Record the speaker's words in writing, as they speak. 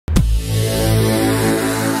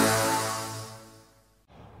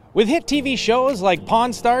With hit TV shows like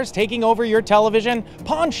Pawn Stars taking over your television,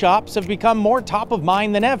 pawn shops have become more top of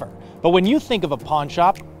mind than ever. But when you think of a pawn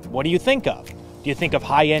shop, what do you think of? Do you think of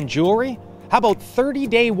high-end jewelry? How about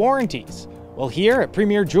 30-day warranties? Well, here at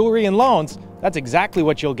Premier Jewellery and Loans, that's exactly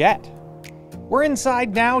what you'll get. We're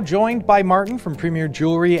inside now, joined by Martin from Premier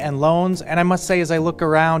Jewellery and Loans, and I must say, as I look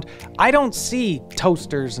around, I don't see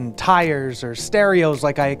toasters and tires or stereos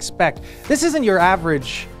like I expect. This isn't your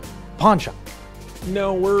average pawn shop.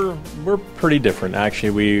 No, we're pretty different.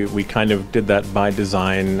 Actually, we kind of did that by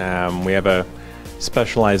design. We have a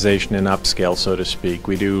specialization in upscale, so to speak.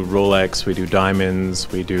 We do Rolex, we do diamonds,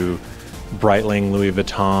 we do Breitling, Louis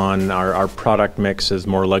Vuitton. Our product mix is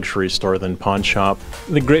more luxury store than pawn shop.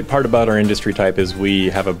 The great part about our industry type is we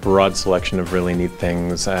have a broad selection of really neat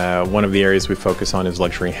things. One of the areas we focus on is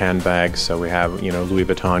luxury handbags. So we have, Louis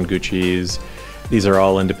Vuitton, Gucci's. These are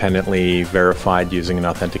all independently verified using an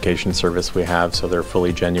authentication service we have, so they're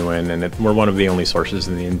fully genuine, and we're one of the only sources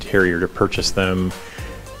in the interior to purchase them.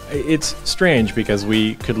 It's strange because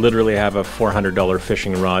we could literally have a $400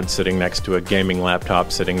 fishing rod sitting next to a gaming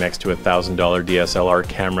laptop, sitting next to a $1,000 DSLR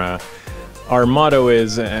camera. Our motto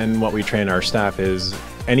is, and what we train our staff is,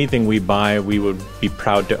 anything we buy, we would be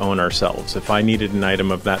proud to own ourselves. If I needed an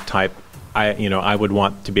item of that type, I would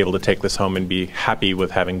want to be able to take this home and be happy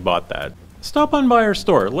with having bought that. Stop on by our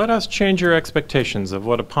store. Let us change your expectations of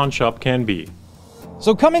what a pawn shop can be.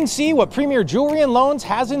 So come and see what Premier Jewellery and Loans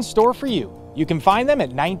has in store for you. You can find them at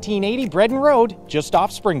 1980 Bredon Road, just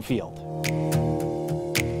off Springfield.